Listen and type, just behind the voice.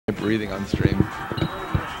breathing on stream.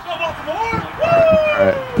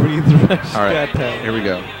 Alright. Breathe rush. Alright, here we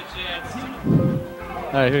go.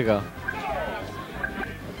 Alright, here we go.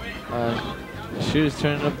 Shears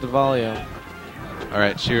turning up the volume.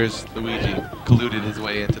 Alright, Shears, Luigi, colluded his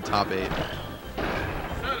way into top 8.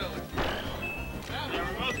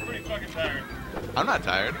 I'm not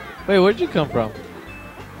tired. Wait, where'd you come from?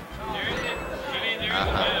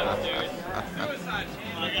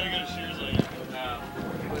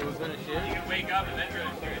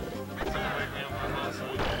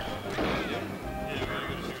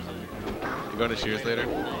 You going to Shears later?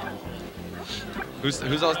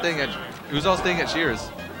 Who's all staying at Shears?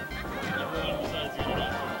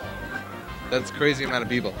 That's a crazy amount of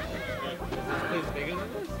people.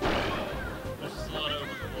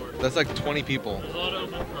 That's like 20 people. Why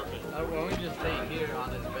don't we just stay here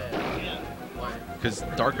on his bed? Why? Because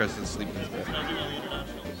Darkhouse is sleeping in his bed.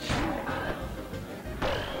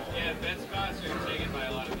 Yeah, bed spots are taken by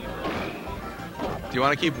a lot of people. Do you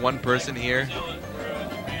want to keep one person here?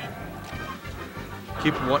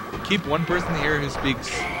 Keep one person here who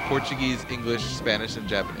speaks Portuguese, English, Spanish, and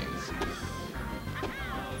Japanese.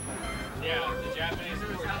 Yeah, the Japanese are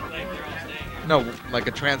like they're all staying here. No, like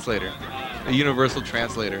a translator. A universal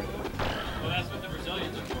translator. Well, that's what the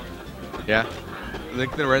Brazilians are for. Yeah? I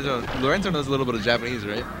think Lorenzo knows a little bit of Japanese,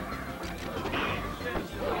 right?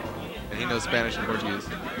 And he knows Spanish and Portuguese.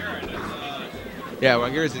 Yeah,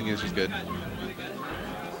 Wangira's English is good.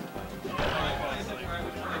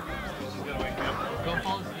 Go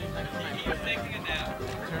fall asleep next to my He's taking a nap.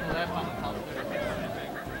 Turn left on the top of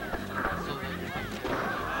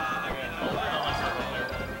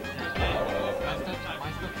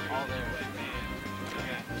my stuff's all there.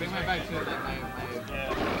 Bring my bag too, like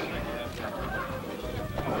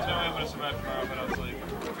I'm gonna survive tomorrow, but I'll sleep.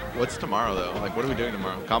 What's tomorrow, though? Like, what are we doing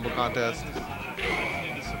tomorrow? Combo contest? Need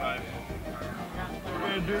to survive. We're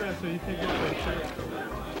gonna do that so you can get the shirt.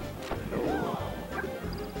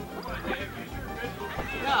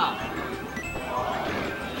 Yeah.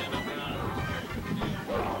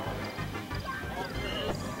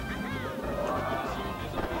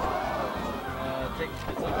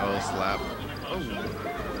 Oh, slap. Oh.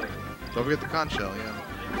 Don't forget the conch shell, yeah.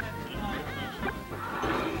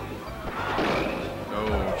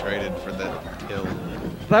 Oh, traded for that kill.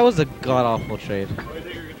 That was a god-awful trade.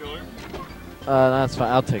 That's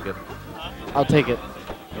fine. I'll take it. I'll take it.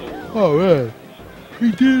 Oh, man.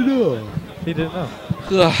 He didn't know. He didn't know.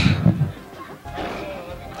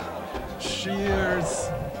 Shears.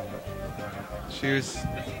 Shears.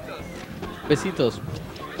 Besitos.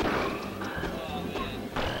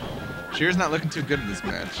 Shears not looking too good in this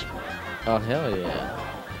match. Oh, hell yeah.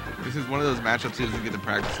 This is one of those matchups he doesn't get to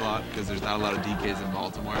practice a lot because there's not a lot of DKs in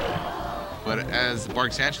Baltimore. But as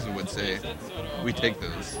Bark Sanchez would say, we take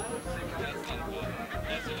those.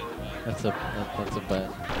 That's a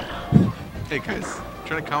bet. Hey guys, I'm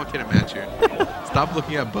trying to commentate a match here. Stop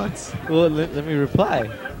looking at butts. Well, let me reply.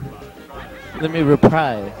 Let me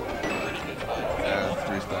reply.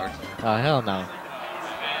 3 stars. Oh, hell no.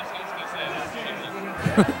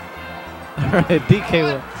 Alright,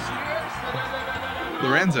 DK.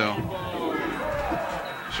 Lorenzo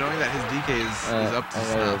showing that his DK is up to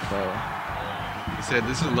snuff. He said,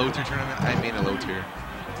 this is a low tier tournament. I made a low tier.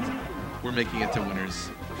 We're making it to winners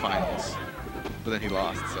finals. But then he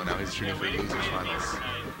lost, so now he's shooting for losers finals.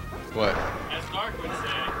 What? As Dark would say.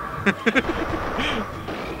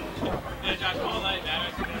 Yeah, Josh, all night now,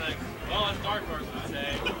 like, well, as Darkhorse would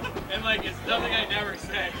say. And, like, it's nothing I never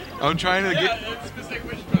say. I'm trying to get... Yeah, it's specific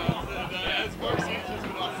wishbones. As Mark Sanchez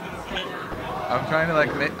would also say. I'm trying to,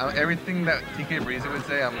 like, make everything that TK Breezy would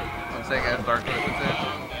say, I'm saying as Darkhorse would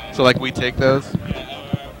say. So, like, we take those.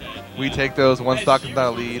 We take those. One stock is not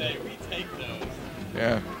a lead. We take those.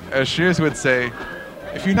 Yeah. As Shears would say,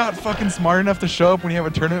 if you're not fucking smart enough to show up when you have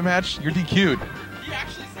a tournament match, you're DQ'd. He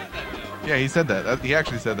actually said that, though. Yeah, he said that. He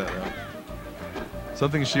actually said that, though.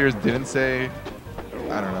 Something Shears didn't say,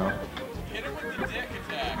 I don't know. Hit him with the dick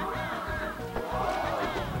attack.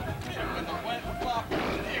 Hit him with the wet flop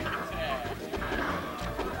dick attack.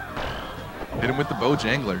 Hit him with the bow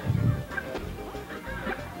jangler.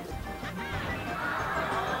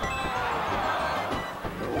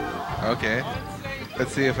 Okay.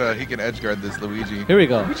 Let's see if he can edge guard this Luigi. Here we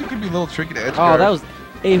go. Luigi can be a little tricky to edge Oh, guard. that was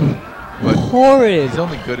a But horrid he's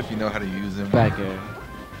only good if you know how to use him. back air.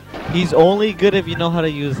 He's only good if you know how to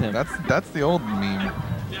use him. That's the old meme.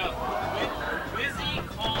 Yeah, Wizzy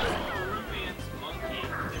calls Peruvians monkey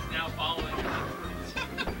is now following him.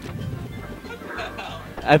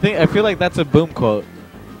 I feel like that's a boom quote.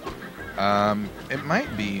 It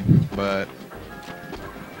might be, but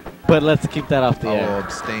But let's keep that off the I will air.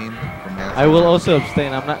 abstain from that. I will also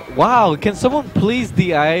abstain. I'm not. Wow, can someone please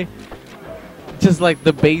DI? Just like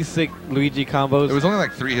the basic Luigi combos. It was only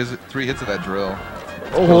like three hits of that drill.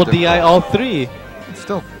 Oh, DI all 3. It's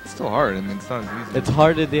still hard. I mean, it's not as easy. It's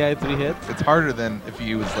hard to DI 3 hits. It's harder than if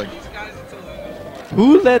you was like.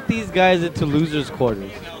 Who let these guys into losers'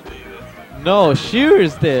 quarters? No,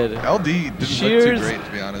 Shears did. LD didn't look Shears. too great,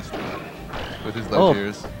 to be honest, with his low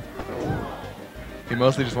tiers. He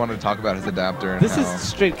mostly just wanted to talk about his adapter and This is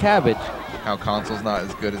straight cabbage. how console's not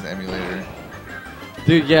as good as emulator.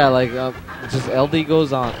 Dude, yeah, like, just LD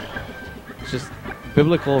goes on. Just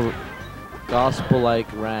biblical, gospel-like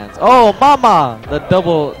rants. Oh, mama! The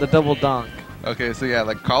double dunk. Okay, so yeah,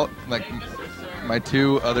 like my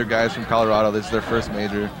 2 other guys from Colorado, this is their first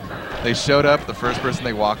major. They showed up, the first person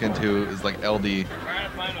they walk into is like LD.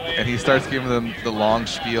 And he starts giving them the long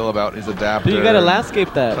spiel about his adapter. Dude, you gotta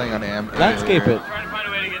landscape that. Playing on amp. Landscape it. Trying to find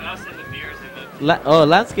a way to get us in the beers in the.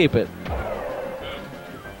 Landscape it.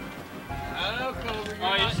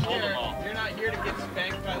 Oh, you just hold them all. You're not here to get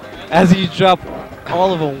spanked by Lorenzo. As you drop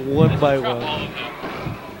all of them one by one.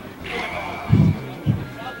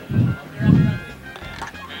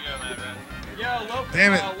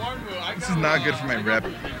 Damn it. This is not good for my rep.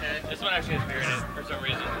 This one actually has beer in it for some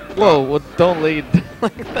reason. Whoa, well, don't lead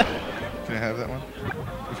like that. Can I have that one?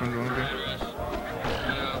 Which one's the one to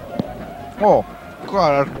Oh,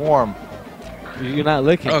 God, that's warm. You're not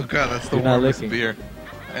licking. Oh, God, that's the You're not warmest licking. beer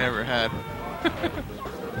I ever had.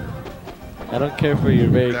 I don't care for your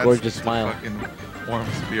very That's gorgeous the smile. fucking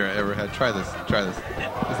warmest beer I ever had. Try this. Try this.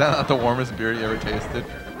 Is that not the warmest beer you ever tasted?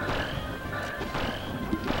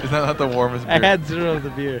 Is that not the warmest beer? I had 0 of the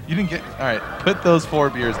beer. You didn't get. All right, put those 4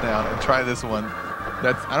 beers down and try this one.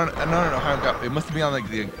 That's I don't know how it got. It must be on like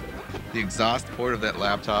the exhaust port of that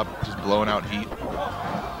laptop, just blowing out heat.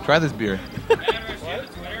 Try this beer.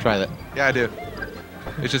 Try that. Yeah, I do.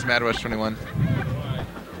 It's just Mad Rush 21.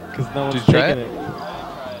 Because no one's Did you try taking it?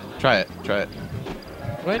 it. Try it. Try it.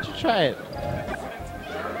 Why don't you try it?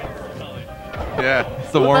 Yeah,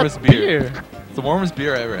 it's the What warmest about beer. beer? It's the warmest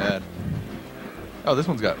beer I ever had. Oh, this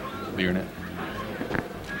one's got beer in it.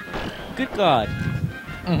 Good God.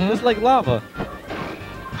 Just like lava.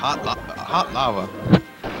 Hot lava.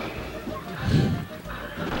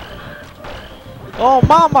 Oh,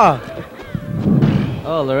 mama!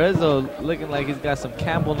 Oh, Lorenzo looking like he's got some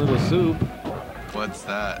Campbell noodle soup. What's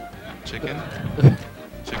that? Chicken?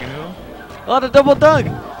 Chicken noodle? Oh, the double dunk!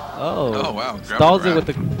 Oh. Oh, wow. Stalls it with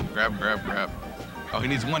the... Grab. Oh, he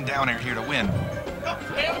needs one downer here to win.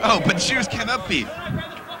 Oh, but Shears can't upbeat.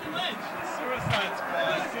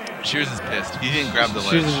 Shears is pissed. He didn't grab the ledge.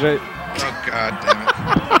 Shears is right. Oh, God damn it.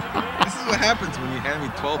 This is what happens when you hand me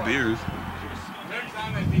 12 beers.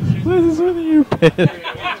 What is this one of you pissed? Is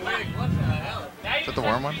that the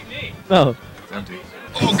warm one? No. It's empty.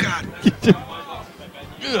 Oh, God.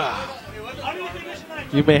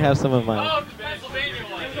 You may have some of mine.